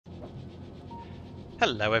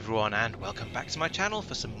Hello everyone and welcome back to my channel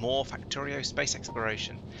for some more Factorio space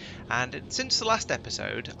exploration. And since the last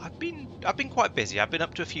episode I've been quite busy. I've been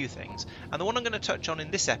up to a few things, and the one I'm going to touch on in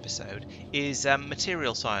this episode is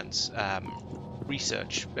material science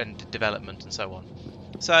research and development and so on.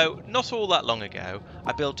 So not all that long ago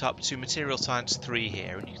I built up to Material Science 3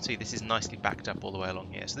 here, and you can see this is nicely backed up all the way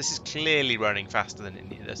along here. So this is clearly running faster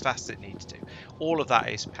than as fast as it needs to. All of that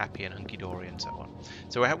is happy and hunky-dory and so on.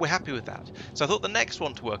 So we're happy with that. So I thought the next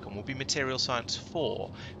one to work on will be Material Science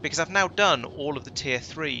 4, because I've now done all of the Tier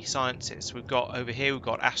 3 sciences. We've got over here, we've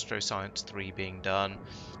got Astro Science 3 being done.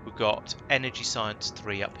 We've got Energy Science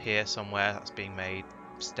 3 up here somewhere, that's being made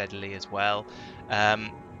steadily as well.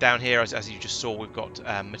 Down here, as you just saw, we've got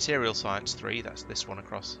Material Science 3, that's this one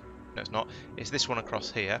across. No, it's not. It's this one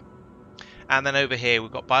across here. And then over here,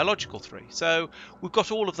 we've got Biological 3. So we've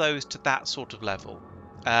got all of those to that sort of level.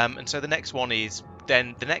 And so the next one is,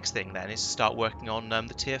 then the next thing then is to start working on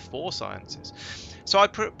the Tier 4 sciences. So I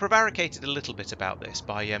prevaricated a little bit about this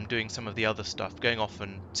by doing some of the other stuff, going off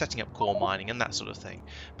and setting up core mining and that sort of thing.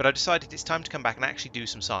 But I decided it's time to come back and actually do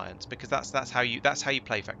some science, because that's how you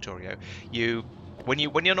play Factorio. When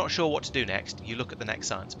you're not sure what to do next, you look at the next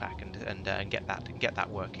science pack and get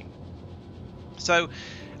that working. So,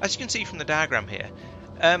 as you can see from the diagram here,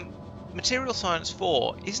 Material Science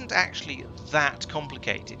 4 isn't actually that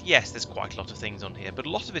complicated. Yes, there's quite a lot of things on here, but a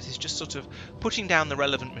lot of it is just sort of putting down the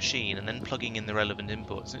relevant machine and then plugging in the relevant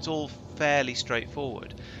inputs, and it's all fairly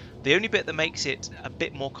straightforward. The only bit that makes it a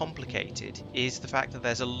bit more complicated is the fact that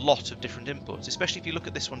there's a lot of different inputs, especially if you look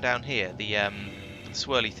at this one down here, the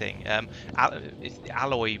swirly thing,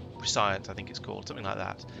 alloy science I think it's called, something like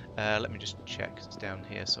that. Let me just check, it's down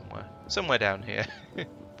here somewhere down here.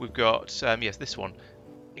 We've got yes, this one,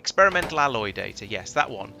 experimental alloy data, yes, that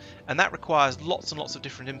one, and that requires lots and lots of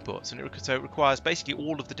different inputs, and so it requires basically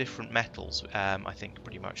all of the different metals. I think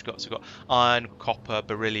pretty much so we've got iron, copper,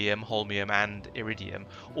 beryllium, holmium and iridium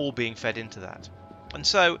all being fed into that. And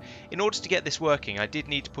so in order to get this working, I did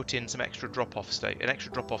need to put in some extra drop-off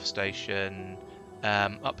station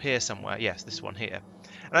up here somewhere. Yes, this one here.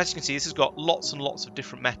 And as you can see, this has got lots and lots of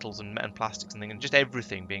different metals and plastics and things, and just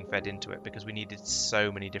everything being fed into it, because we needed so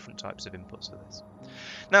many different types of inputs for this.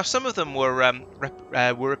 Now, some of them were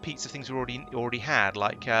repeats of things we already had,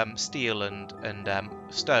 like steel and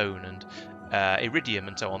stone and iridium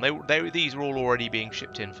and so on. These were all already being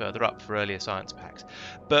shipped in further up for earlier science packs,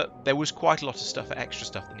 but there was quite a lot of extra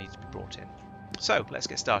stuff that needed to be brought in. So let's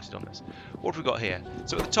get started on this. What have we got here?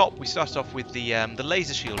 So at the top we started off with the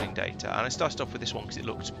laser shielding data, and I started off with this one because it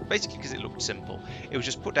looked simple. It was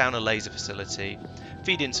just put down a laser facility,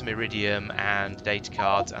 feed in some iridium and data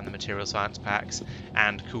cards and the material science packs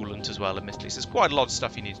and coolant as well, admittedly. So there's quite a lot of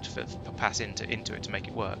stuff you need to pass into it to make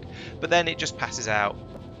it work. But then it just passes out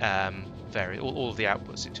all of the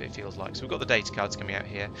outputs it feels like. So we've got the data cards coming out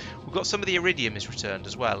here. We've got some of the iridium is returned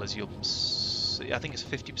as well, as you'll I think it's a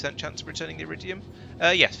 50% chance of returning the iridium.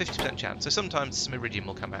 Yes, 50% chance. So sometimes some iridium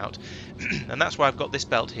will come out, and that's why I've got this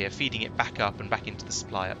belt here feeding it back up and back into the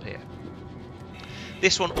supply up here.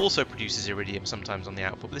 This one also produces iridium sometimes on the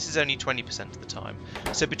output, but this is only 20% of the time.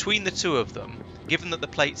 So between the two of them, given that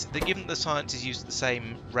the science is used at the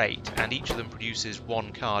same rate and each of them produces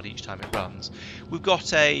one card each time it runs, we've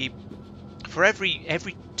got for every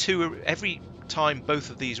time both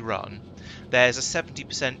of these run, there's a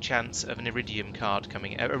 70% chance of an iridium plate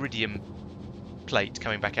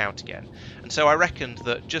coming back out again. And so I reckoned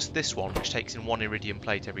that just this one, which takes in one iridium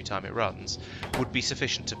plate every time it runs, would be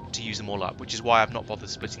sufficient to use them all up, which is why I've not bothered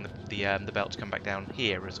splitting the belt to come back down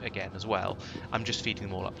here again as well. I'm just feeding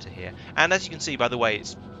them all up to here. And as you can see, by the way,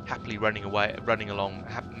 it's happily running along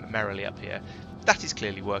merrily up here. That is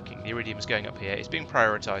clearly working. The iridium is going up here. It's being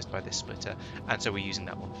prioritised by this splitter, and so we're using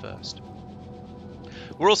that one first.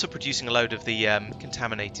 We're also producing a load of the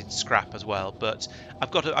contaminated scrap as well, but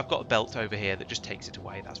I've got a belt over here that just takes it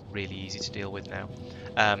away. That's really easy to deal with now.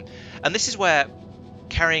 And this is where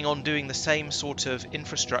carrying on doing the same sort of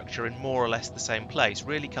infrastructure in more or less the same place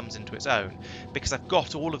really comes into its own, because I've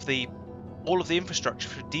got all of the infrastructure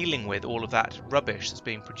for dealing with all of that rubbish that's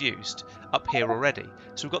being produced up here already.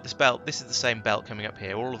 So we've got this belt. This is the same belt coming up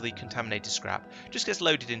here. All of the contaminated scrap just gets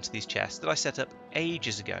loaded into these chests that I set up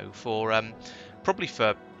ages ago for probably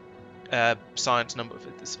for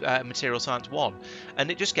material science 1, and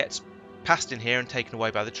it just gets passed in here and taken away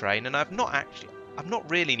by the train. And I've not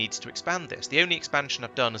really needed to expand this. The only expansion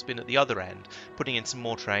I've done has been at the other end, putting in some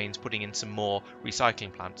more trains, putting in some more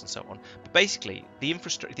recycling plants and so on. But basically, the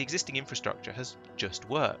existing infrastructure has just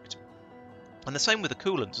worked. And the same with the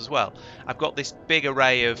coolants as well. I've got this big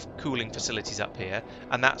array of cooling facilities up here,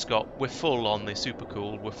 and we're full on the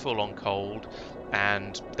supercooled, we're full on cold,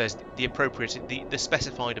 and there's the appropriate, the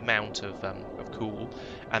specified amount of cool,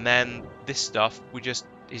 and then this stuff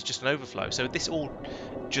is just an overflow. So this all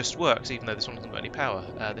just works, even though this one hasn't got any power.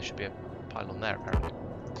 There should be a pylon there apparently.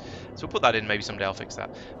 So we'll put that in. Maybe someday I'll fix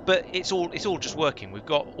that. But it's all just working. We've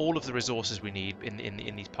got all of the resources we need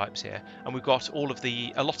in these pipes here, and we've got a lot of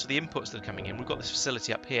the inputs that are coming in. We've got this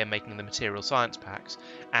facility up here making the material science packs,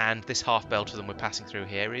 and this half belt of them we're passing through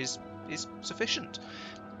here is sufficient.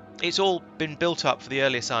 It's all been built up for the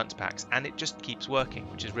earlier science packs, and it just keeps working,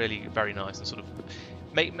 which is really very nice, and sort of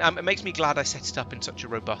it makes me glad I set it up in such a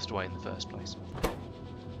robust way in the first place.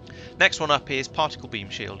 Next one up is particle beam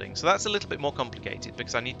shielding. So that's a little bit more complicated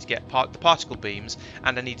because I need to get the particle beams,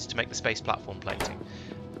 and I needed to make the space platform plating.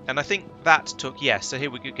 And I think that took, yes, so here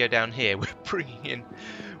we could go down here.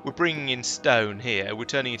 We're bringing in stone here. We're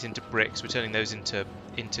turning it into bricks. We're turning those into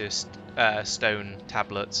stone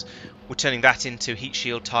tablets. We're turning that into heat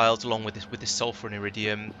shield tiles along with this sulfur and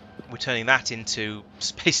iridium. We're turning that into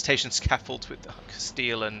space station scaffolds with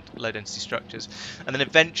steel and low density structures, and then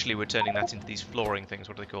eventually we're turning that into these flooring things.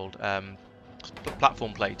 What are they called?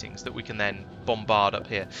 Platform platings that we can then bombard up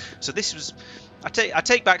here. So this was, I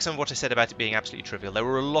take back some of what I said about it being absolutely trivial. There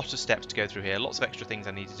were a lot of steps to go through here, lots of extra things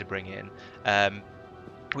I needed to bring in,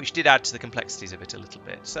 which did add to the complexities of it a little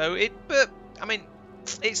bit. So but I mean,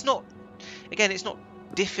 it's not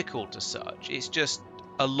difficult as such. It's just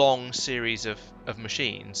a long series of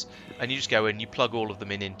machines, and you just go in, you plug all of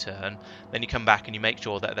them in turn, then you come back and you make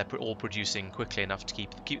sure that they're all producing quickly enough to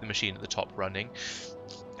keep the machine at the top running,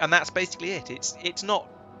 and that's basically it. It's not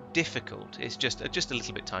difficult. It's just a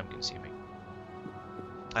little bit time consuming.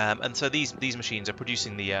 And so these machines are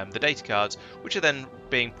producing the data cards, which are then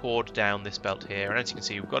being poured down this belt here. And as you can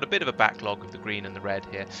see, we've got a bit of a backlog of the green and the red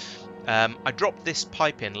here. I dropped this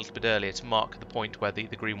pipe in a little bit earlier to mark the point where the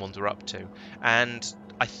green ones are up to, and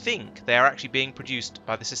I think they are actually being produced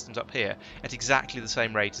by the systems up here at exactly the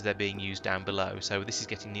same rate as they're being used down below. So this is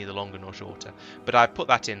getting neither longer nor shorter. But I put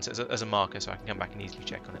that in as a marker so I can come back and easily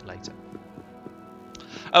check on it later.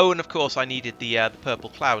 Oh, and of course I needed the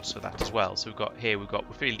purple clouds for that as well. So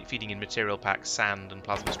we're feeding in material packs, sand and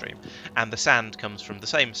plasma stream, and the sand comes from the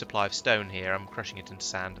same supply of stone here. I'm crushing it into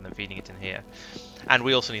sand and then feeding it in here, and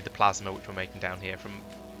we also need the plasma, which we're making down here from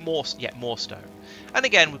more stone. And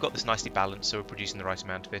again, we've got this nicely balanced, so we're producing the right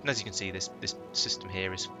amount of it. And as you can see, this system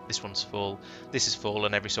here this one's full, this is full,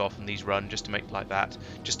 and every so often these run just to make like that,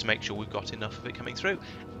 just to make sure we've got enough of it coming through,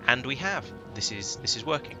 and we have. This is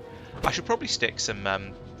working. I should probably stick some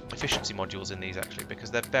efficiency modules in these actually, because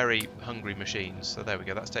they're very hungry machines. So there we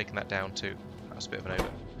go. That's taken that down to, that's a bit of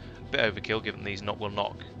bit overkill, given these will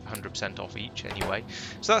knock 100% off each anyway.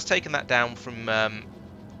 So that's taken that down from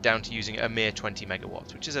down to using a mere 20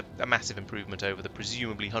 megawatts, which is a massive improvement over the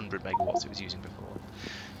presumably 100 megawatts it was using before.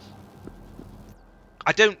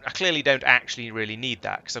 I clearly don't actually really need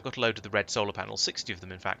that, because I've got a load of the red solar panels, 60 of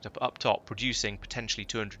them in fact, up top, producing potentially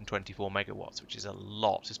 224 megawatts, which is a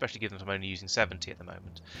lot, especially given that I'm only using 70 at the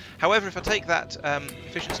moment. However, if I take that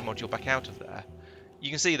efficiency module back out of there, you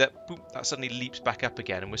can see that boom, that suddenly leaps back up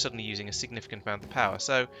again, and we're suddenly using a significant amount of power.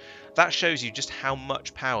 So that shows you just how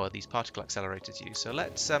much power these particle accelerators use. So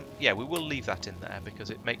let's, yeah, we will leave that in there because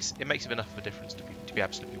it makes enough of a difference to be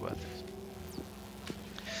absolutely worth it.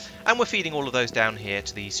 And we're feeding all of those down here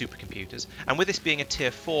to the supercomputers. And with this being a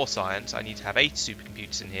tier 4 science, I need to have 8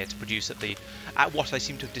 supercomputers in here to produce at what I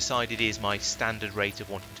seem to have decided is my standard rate of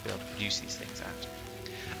wanting to be able to produce these things at.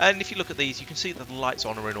 And if you look at these, you can see that the lights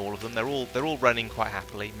on are in all of them. They're all running quite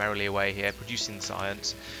happily, merrily away here, producing the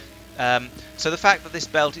science. So the fact that this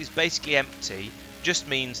belt is basically empty just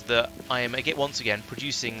means that I am once again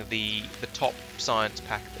producing the top science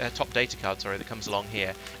pack, top data card, sorry, that comes along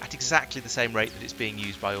here at exactly the same rate that it's being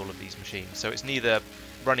used by all of these machines. So it's neither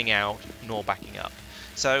running out nor backing up.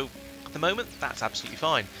 So at the moment, that's absolutely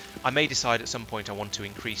fine. I may decide at some point I want to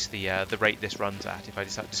increase the rate this runs at if I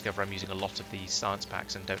discover I'm using a lot of these science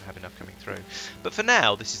packs and don't have enough coming through. But for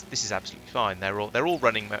now, this is absolutely fine. They're all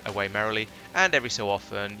running away merrily, and every so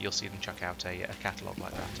often you'll see them chuck out a catalogue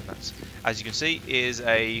like that, and that's, as you can see, is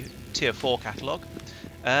a tier 4 catalogue.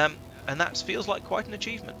 And that feels like quite an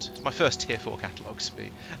achievement. It's my first tier 4 catalogue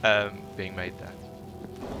being made there.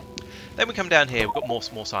 Then we come down here, we've got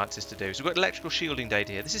more sciences to do. So we've got electrical shielding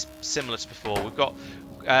data here. This is similar to before.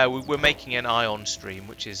 We're making an ion stream,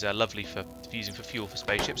 which is lovely for using for fuel for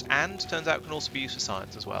spaceships, and turns out can also be used for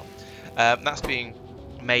science as well. That's being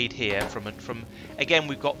made here from again,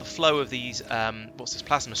 we've got the flow of these, what's this,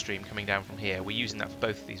 plasma stream coming down from here. We're using that for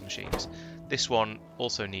both of these machines. This one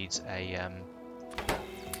also needs a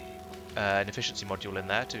an efficiency module in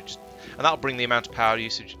there to just, and that'll bring the amount of power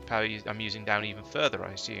I'm using down even further,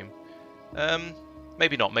 I assume.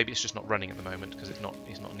 Maybe not. Maybe it's just not running at the moment because it's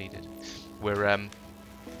not needed. We're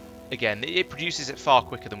again, it produces it far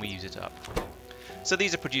quicker than we use it up. So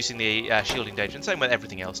these are producing the shielding data, and same way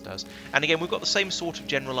everything else does. And again, we've got the same sort of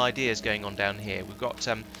general ideas going on down here. We've got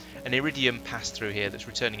an iridium pass through here that's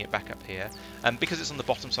returning it back up here. Because it's on the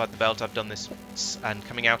bottom side of the belt, I've done this, and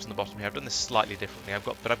coming out on the bottom here, I've done this slightly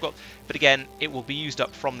differently. But again, it will be used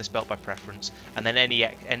up from this belt by preference, and then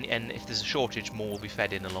and if there's a shortage, more will be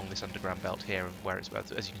fed in along this underground belt here, where it's,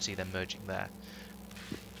 as you can see, them merging there.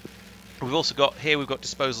 We've also got here, we've got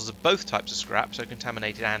disposals of both types of scrap, so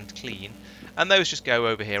contaminated and clean, and those just go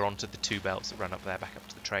over here onto the two belts that run up there, back up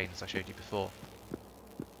to the train, as I showed you before.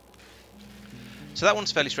 So that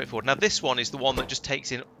one's fairly straightforward. Now this one is the one that just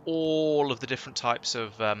takes in all of the different types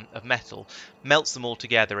of metal, melts them all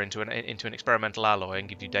together into an experimental alloy, and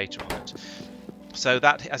gives you data on it. So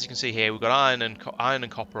that, as you can see here, we've got iron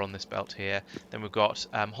and copper on this belt here. Then we've got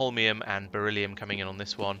holmium and beryllium coming in on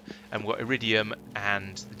this one, and we've got iridium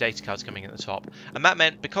and the data cards coming in at the top. And that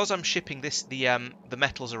meant, because I'm shipping the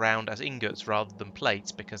metals around as ingots rather than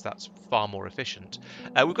plates, because that's far more efficient,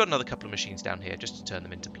 we've got another couple of machines down here just to turn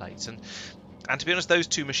them into plates. And to be honest, those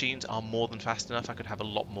two machines are more than fast enough. I could have a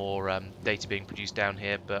lot more data being produced down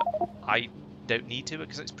here, but I don't need to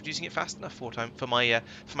because it's producing it fast enough for my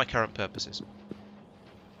current purposes.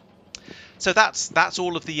 So that's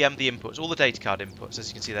all of the inputs, all the data card inputs, as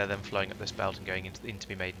you can see there, then flowing up this belt and going into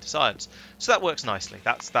be made into science. So that works nicely.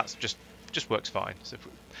 That's just works fine. So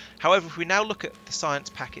however, if we now look at the science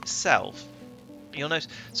pack itself, you'll notice.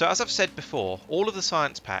 So as I've said before, all of the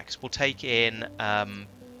science packs will take in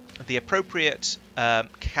the appropriate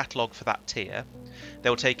catalogue for that tier.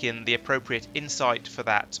 They'll take in the appropriate insight for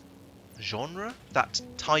that genre, that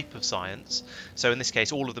type of science. So in this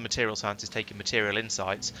case, all of the material sciences take in material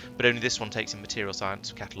insights, but only this one takes in material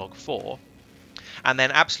science catalogue 4. And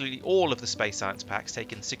then absolutely all of the space science packs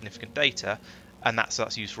take in significant data, and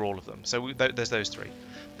that's used for all of them. So there's those three.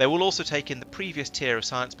 They will also take in the previous tier of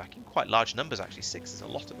science pack in quite large numbers, actually 6. There's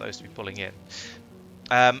a lot of those to be pulling in.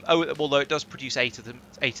 Although it does produce 8 of the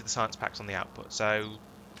science packs on the output, so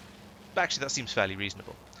actually that seems fairly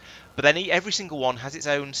reasonable. But then every single one has its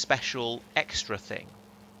own special extra thing,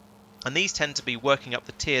 and these tend to be working up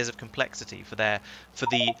the tiers of complexity for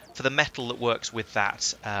the metal that works with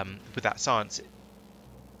that science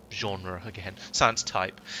genre, again, science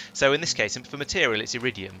type. So in this case, for material, it's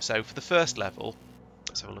iridium. So for the first level,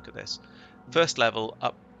 let's have a look at this. First level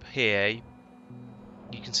up here,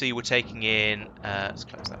 you can see we're taking in, let's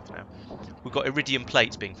close that for now. We've got iridium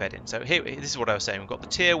plates being fed in. So here, this is what I was saying. We've got the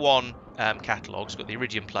tier 1 catalogues, we've got the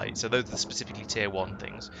iridium plates. So those are the specifically tier 1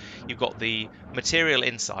 things. You've got the material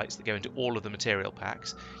insights that go into all of the material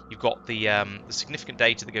packs. You've got the significant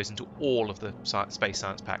data that goes into all of the space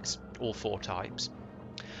science packs, all 4 types.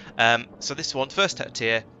 So this one, first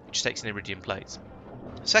tier, which takes in iridium plates.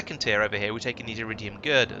 Second tier over here, we're taking these iridium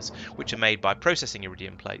girders, which are made by processing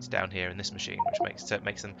iridium plates down here in this machine, which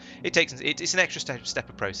makes them. It's an extra step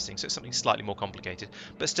of processing, so it's something slightly more complicated,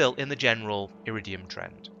 but still in the general iridium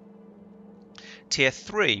trend. Tier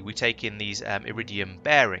 3, we take in these iridium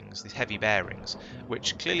bearings, these heavy bearings,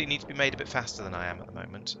 which clearly need to be made a bit faster than I am at the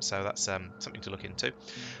moment. So that's something to look into.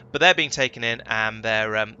 But they're being taken in, and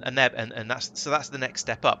that's the next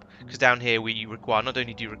step up. Because down here we require, not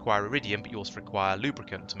only do you require iridium, but you also require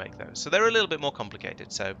lubricant to make those. So they're a little bit more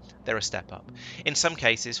complicated. So they're a step up. In some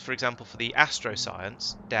cases, for example, for the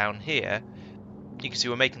astroscience down here, you can see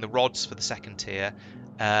we're making the rods for the second tier.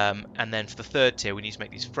 And then for the third tier, we need to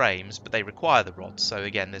make these frames, but they require the rods. So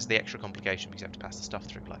again, there's the extra complication because you have to pass the stuff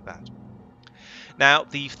through like that. Now,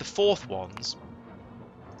 the fourth ones,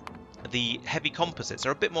 the heavy composites,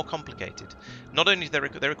 are a bit more complicated. Not only do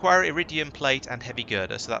they require iridium plate and heavy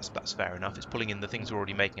girder, so that's fair enough. It's pulling in the things we're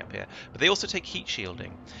already making up here. But they also take heat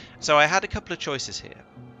shielding. So I had a couple of choices here.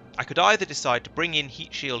 I could either decide to bring in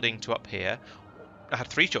heat shielding to up here. I had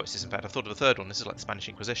 3 choices, in fact. I thought of a third one. This is like the Spanish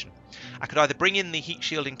Inquisition. I could either bring in the heat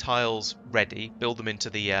shielding tiles ready, build them into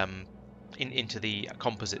the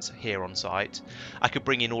composites here on site. I could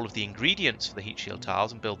bring in all of the ingredients for the heat shield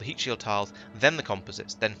tiles and build the heat shield tiles, then the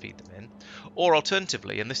composites, then feed them in. Or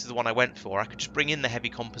alternatively, and this is the one I went for, I could just bring in the heavy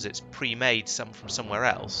composites pre-made from somewhere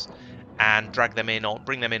else and bring them in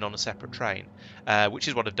on a separate train, which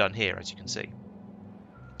is what I've done here, as you can see.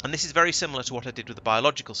 And this is very similar to what I did with the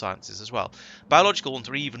biological sciences as well. Biological ones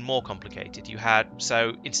are even more complicated.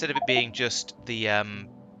 So instead of it being just the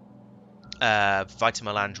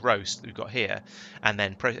vitamelange roast that we've got here, and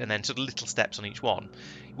then sort of little steps on each one,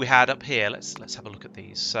 we had up here. Let's have a look at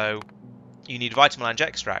these. So You need vitamelange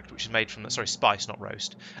extract, which is made from, sorry, spice, not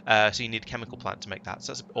roast. So you need a chemical plant to make that,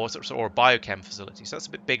 so that's or a biochem facility. So that's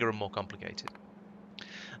a bit bigger and more complicated.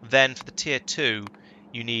 Then for the tier 2,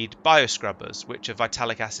 you need bioscrubbers, which are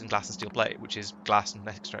vitalic acid, glass, and steel plate, which is glass and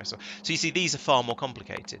extract. So you see, these are far more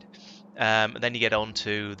complicated. And then you get on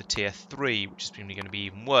to the tier 3, which is probably going to be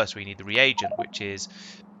even worse, where you need the reagent,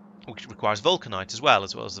 which requires vulcanite as well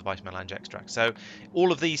as the vitamelange extract. So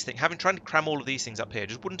all of these things, having tried to cram all of these things up here,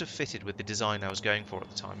 just wouldn't have fitted with the design I was going for at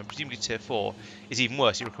the time. And presumably tier 4 is even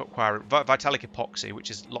worse. You require vitalic epoxy,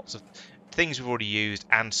 which is lots of things we've already used,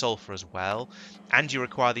 and sulfur as well. And you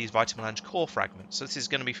require these vitamelange core fragments. So this is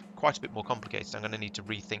going to be quite a bit more complicated. I'm going to need to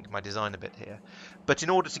rethink my design a bit here. But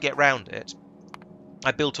in order to get round it,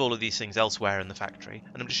 I built all of these things elsewhere in the factory,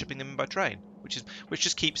 and I'm just shipping them in by train, which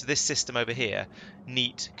just keeps this system over here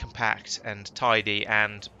neat, compact, and tidy,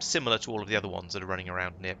 and similar to all of the other ones that are running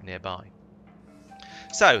around nearby.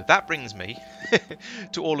 So that brings me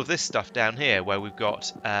to all of this stuff down here, where we've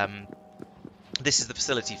got this is the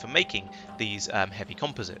facility for making these heavy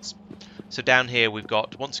composites. So down here we've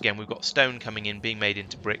got, once again, we've got stone coming in, being made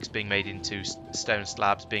into bricks, being made into stone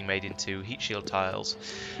slabs, being made into heat shield tiles.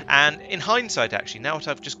 And in hindsight, actually, now that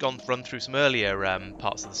I've just run through some earlier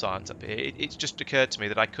parts of the science up here, it's just occurred to me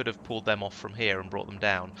that I could have pulled them off from here and brought them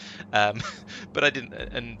down. But I didn't,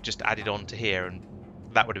 and just added on to here, and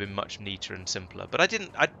that would have been much neater and simpler. But I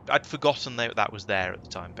didn't, I'd forgotten that was there at the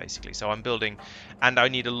time, basically. So I'm building, and I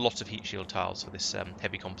need a lot of heat shield tiles for this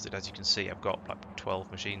heavy composite. As you can see, I've got like 12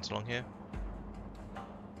 machines along here.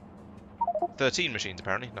 13 machines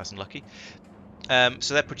apparently, nice and lucky.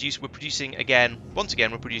 So we're producing again, once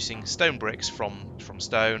again, we're producing stone bricks from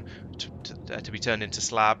stone to be turned into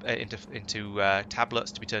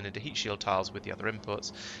tablets, to be turned into heat shield tiles with the other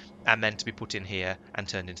inputs, and then to be put in here and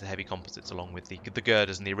turned into heavy composites along with the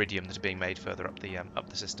girders and the iridium that are being made further up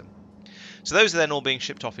the system. So those are then all being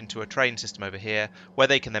shipped off into a train system over here, where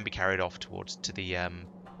they can then be carried off to the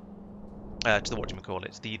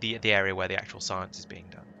the area where the actual science is being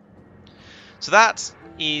done. So that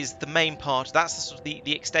is the main part. That's the sort of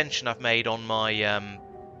the extension I've made on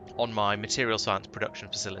my material science production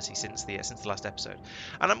facility since the last episode,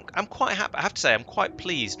 and I'm quite happy. I have to say, I'm quite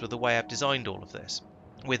pleased with the way I've designed all of this,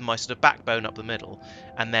 with my sort of backbone up the middle,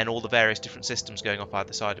 and then all the various different systems going off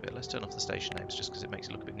either side of it. Let's turn off the station names just because it makes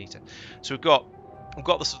it look a bit neater. So we've got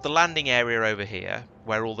the sort of the landing area over here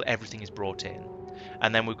where everything is brought in.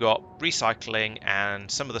 And then we've got recycling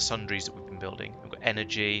and some of the sundries that we've been building. We've got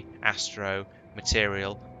energy, astro,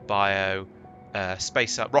 material, bio,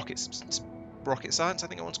 space up, rocket science, I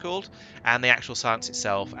think that one's called, and the actual science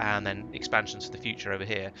itself, and then expansions for the future over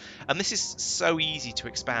here. And this is so easy to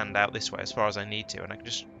expand out this way as far as I need to, and I can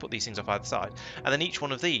just put these things off either side. And then each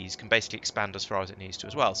one of these can basically expand as far as it needs to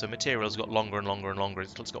as well. So material's got longer and longer and longer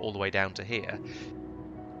until it's got all the way down to here.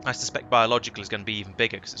 I suspect biological is going to be even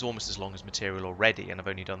bigger because it's almost as long as material already, and I've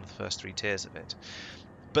only done the first 3 tiers of it.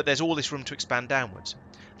 But there's all this room to expand downwards.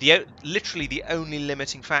 Literally the only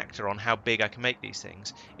limiting factor on how big I can make these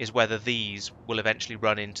things is whether these will eventually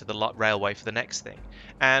run into the railway for the next thing.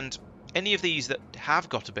 And any of these that have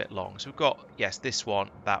got a bit long, so we've got, yes, this one,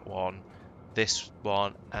 this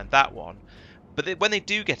one, and that one. But when they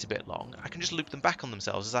do get a bit long, I can just loop them back on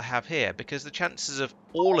themselves as I have here, because the chances of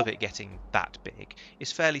all of it getting that big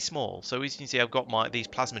is fairly small. So as you can see, I've got these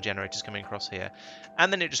plasma generators coming across here,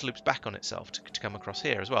 and then it just loops back on itself to come across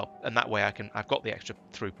here as well. And that way I've got the extra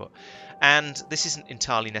throughput. And this isn't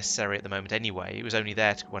entirely necessary at the moment anyway. It was only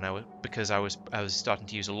there because I was starting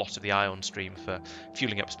to use a lot of the ion stream for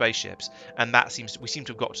fueling up spaceships, and we seem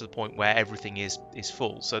to have got to the point where everything is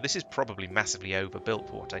full. So this is probably massively overbuilt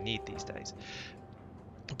for what I need these days.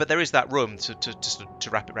 But there is that room to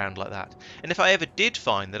wrap it around like that. And if I ever did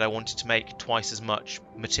find that I wanted to make twice as much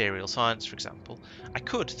material science, for example, I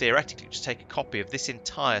could theoretically just take a copy of this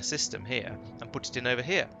entire system here and put it in over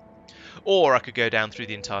here. Or I could go down through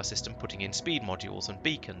the entire system putting in speed modules and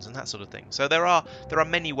beacons and that sort of thing. So there are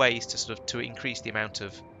many ways to increase the amount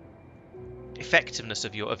of effectiveness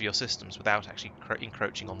of your systems without actually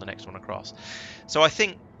encroaching on the next one across. So I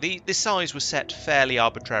think this size was set fairly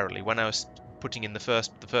arbitrarily when I was putting in the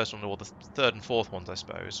first one, or the third and fourth ones, I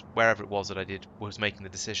suppose, wherever it was that I was making the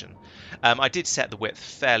decision. I did set the width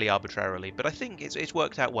fairly arbitrarily, but I think it's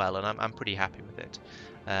worked out well, and I'm pretty happy with it.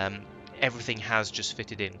 Everything has just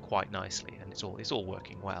fitted in quite nicely, and it's all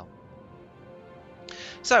working well.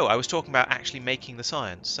 So I was talking about actually making the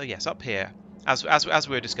science. So yes, up here, as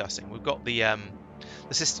we were discussing, we've got the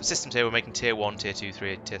systems here. We're making tier 1, tier 2,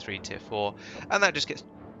 tier 3, tier 4, and that just gets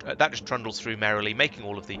that just trundles through merrily, making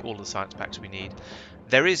all the science packs we need.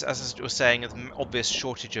 There is, as I was saying, an obvious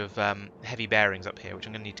shortage of heavy bearings up here, which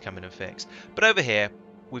I'm going to need to come in and fix. But over here,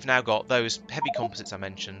 we've now got those heavy composites I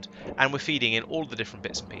mentioned, and we're feeding in all the different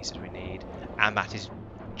bits and pieces we need, and that is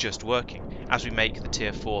just working. As we make the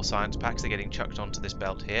tier 4 science packs, they're getting chucked onto this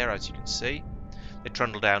belt here, as you can see. They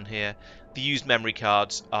trundle down here. The used memory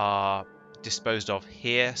cards are disposed of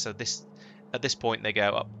here, so at this point they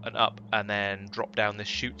go up and then drop down this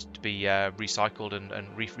chute to be recycled and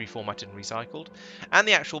reformatted and recycled. And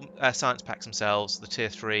the actual science packs themselves, the tier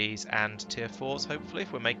 3s and tier 4s, hopefully,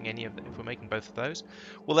 if we're making both of those,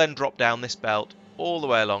 will then drop down this belt all the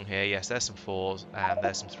way along here. Yes, there's some 4s and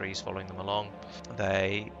there's some 3s following them along.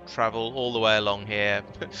 They travel all the way along here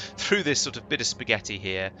through this sort of bit of spaghetti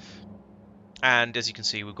here. And as you can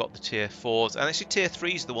see, we've got the tier 4s, and actually tier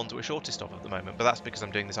 3s are the ones that we're shortest of at the moment, but that's because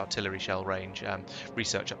I'm doing this artillery shell range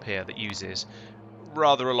research up here that uses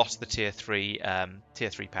rather a lot of the tier 3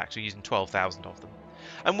 packs. We're using 12,000 of them.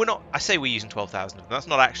 And I say we're using 12,000 of them, that's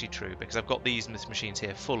not actually true, because I've got these machines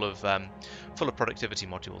here full of productivity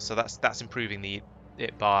modules, so that's improving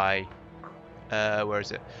it by where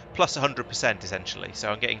is it? Plus 100% essentially. So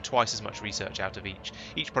I'm getting twice as much research out of each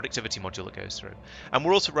productivity module that goes through. And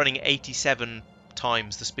we're also running 87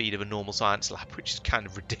 times the speed of a normal science lab, which is kind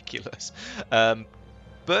of ridiculous.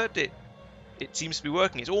 But it seems to be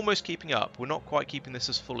working. It's almost keeping up. We're not quite keeping this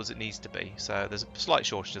as full as it needs to be. So there's a slight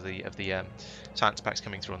shortage of the science packs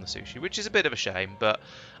coming through on the sushi, which is a bit of a shame. But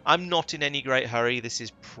I'm not in any great hurry. This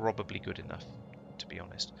is probably good enough, to be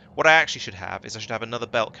honest. What I actually should have is I should have another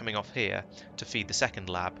belt coming off here to feed the second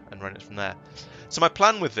lab and run it from there. So my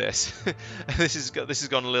plan with this, this has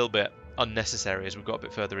gone a little bit unnecessary as we've got a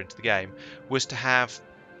bit further into the game, was to have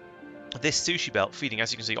this sushi belt feeding,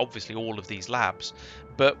 as you can see, obviously all of these labs,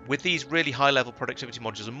 but with these really high level productivity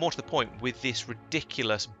modules, and more to the point, with this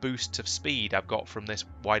ridiculous boost of speed I've got from this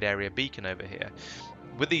wide area beacon over here.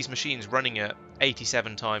 With these machines running at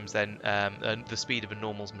 87 times then the speed of a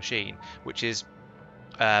normal machine, which is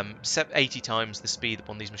 80 times the speed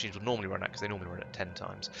upon these machines would normally run at, because they normally run at 10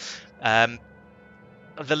 times.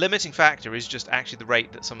 The limiting factor is just actually the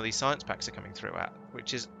rate that some of these science packs are coming through at,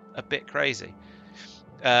 which is a bit crazy.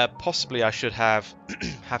 Possibly I should have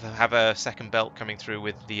have a second belt coming through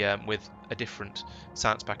with a different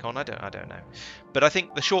science pack on. I don't know, but I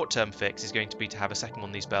think the short-term fix is going to be to have a second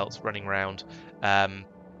one of these belts running around.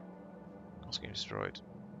 What's getting destroyed?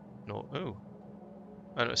 No, oh,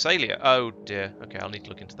 Salia. Oh dear. Okay, I'll need to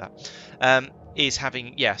look into that. He's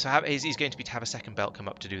going to be to have a second belt come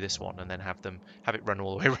up to do this one, and then have it run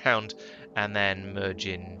all the way around, and then merge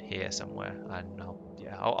in here somewhere. And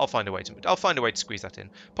I'll find a way to squeeze that in,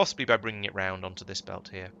 possibly by bringing it round onto this belt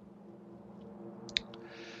here.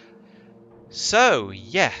 So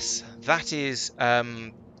yes, that is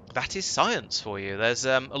science for you. There's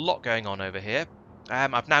a lot going on over here.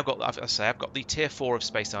 I've got the tier 4 of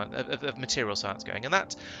space science, of material science going, and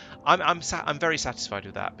that I'm very satisfied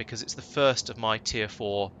with that, because it's the first of my tier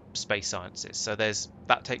 4 space sciences. So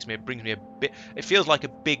brings me a bit. It feels like a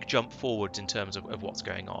big jump forwards in terms of what's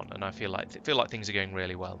going on, and I feel like things are going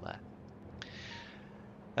really well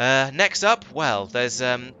there. Next up, well, there's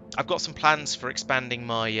I've got some plans for expanding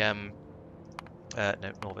my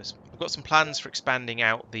Norvis. I've got some plans for expanding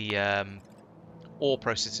out the ore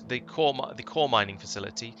process, the core mining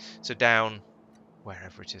facility. So down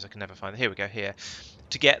wherever it is, I can never find it. Here we go, here,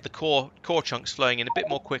 to get the core chunks flowing in a bit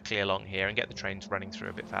more quickly along here and get the trains running through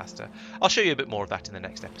a bit faster. I'll show you a bit more of that in the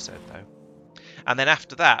next episode though. And then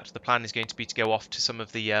after that, the plan is going to be to go off to some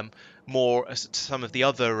of the some of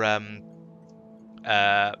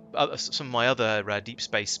my other deep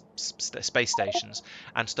space stations,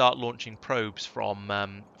 and start launching probes from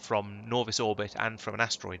Norvis orbit and from an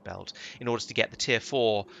asteroid belt, in order to get the tier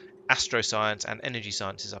 4 astroscience and energy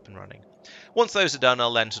sciences up and running. Once those are done,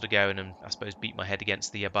 I'll then sort of go in and, I suppose, beat my head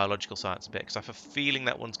against the biological science a bit, because I have a feeling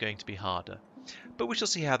that one's going to be harder. But we shall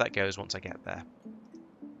see how that goes once I get there.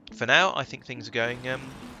 For now, I think things are going,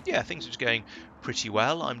 things are just going pretty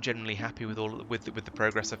well. I'm generally happy with the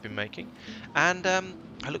progress I've been making, and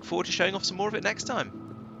I look forward to showing off some more of it next time.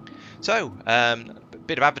 So, a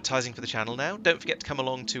bit of advertising for the channel now. Don't forget to come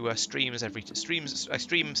along to I stream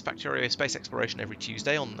Factorio Space Exploration every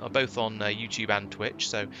Tuesday both on YouTube and Twitch.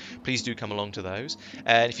 So please do come along to those.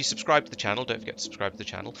 And if you subscribe to the channel, don't forget to subscribe to the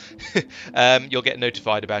channel. You'll get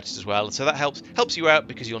notified about it as well. So that helps you out,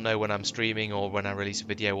 because you'll know when I'm streaming or when I release a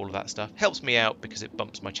video. All of that stuff helps me out, because it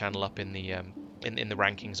bumps my channel up in the in the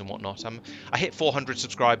rankings and whatnot. I hit 400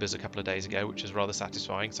 subscribers a couple of days ago, which is rather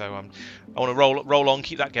satisfying. So I want to roll on,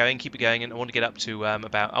 keep that going, keep it going, and I want to get up to I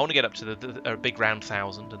want to get up to the big round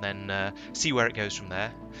 1,000, and then see where it goes from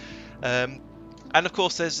there. And of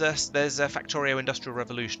course, there's Factorio Industrial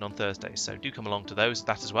Revolution on Thursdays, so do come along to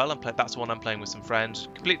that as well. That's the one I'm playing with some friends,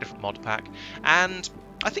 completely different mod pack, and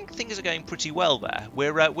I think things are going pretty well there.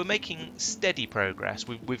 We're making steady progress.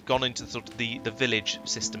 We've gone into sort of the village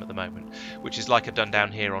system at the moment, which is like I've done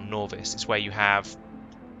down here on Norvis. It's where you have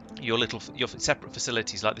your separate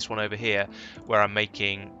facilities, like this one over here, where I'm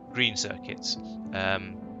making green circuits,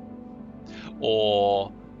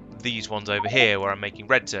 or these ones over here where I'm making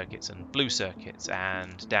red circuits and blue circuits,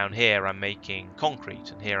 and down here I'm making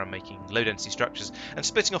concrete, and here I'm making low density structures, and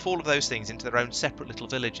splitting off all of those things into their own separate little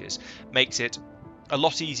villages makes it a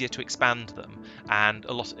lot easier to expand them, and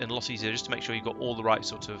a lot easier just to make sure you've got all the right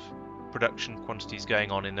sort of production quantities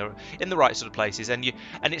going on in the right sort of places, and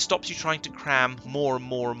it stops you trying to cram more and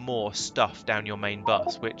more and more stuff down your main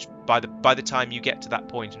bus, which by the time you get to that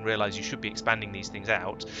point and realize you should be expanding these things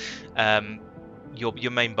out,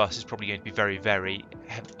 your main bus is probably going to be very, very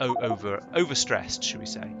overstressed, should we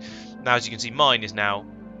say. Now, as you can see, mine is now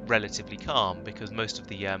relatively calm because most of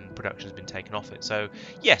the production has been taken off it. So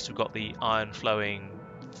yes, we've got the iron flowing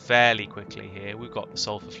fairly quickly here. We've got the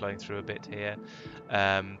sulfur flowing through a bit here.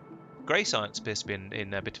 Grey science appears to be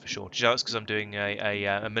in a bit of a shortage. That's because I'm doing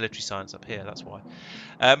a military science up here. That's why.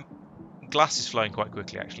 Glass is flowing quite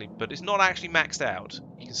quickly actually, but it's not actually maxed out.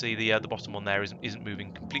 You can see the bottom one there isn't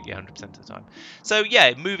moving completely 100% of the time. So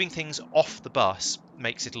yeah, moving things off the bus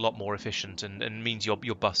makes it a lot more efficient and means your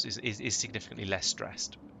bus is significantly less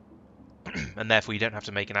stressed. And therefore you don't have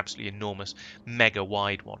to make an absolutely enormous mega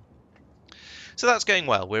wide one. So that's going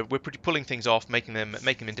well. We're pretty pulling things off, making them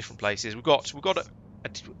in different places. We've got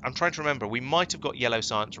I'm trying to remember. We might have got yellow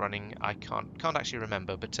science running. I can't actually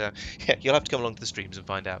remember, but yeah, you'll have to come along to the streams and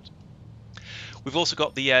find out. We've also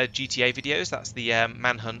got the GTA videos. That's the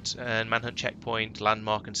manhunt and manhunt checkpoint,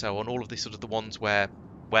 landmark, and so on. All of these sort of the ones where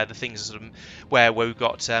the things are sort of where we've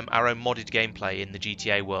got our own modded gameplay in the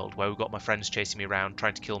GTA world, where we've got my friends chasing me around,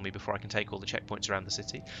 trying to kill me before I can take all the checkpoints around the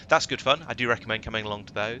city. That's good fun. I do recommend coming along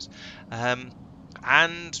to those.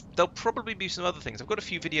 And there'll probably be some other things. I've got a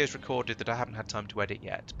few videos recorded that I haven't had time to edit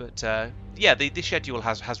yet, but yeah, the schedule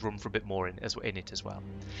has room for a bit more in it as well.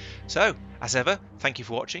 So, as ever, thank you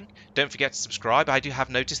for watching. Don't forget to subscribe. I do have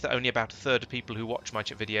noticed that only about a third of people who watch my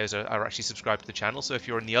videos are actually subscribed to the channel, so if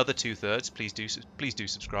you're in the other 2/3, please do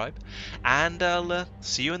subscribe. And I'll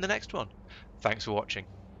see you in the next one. Thanks for watching.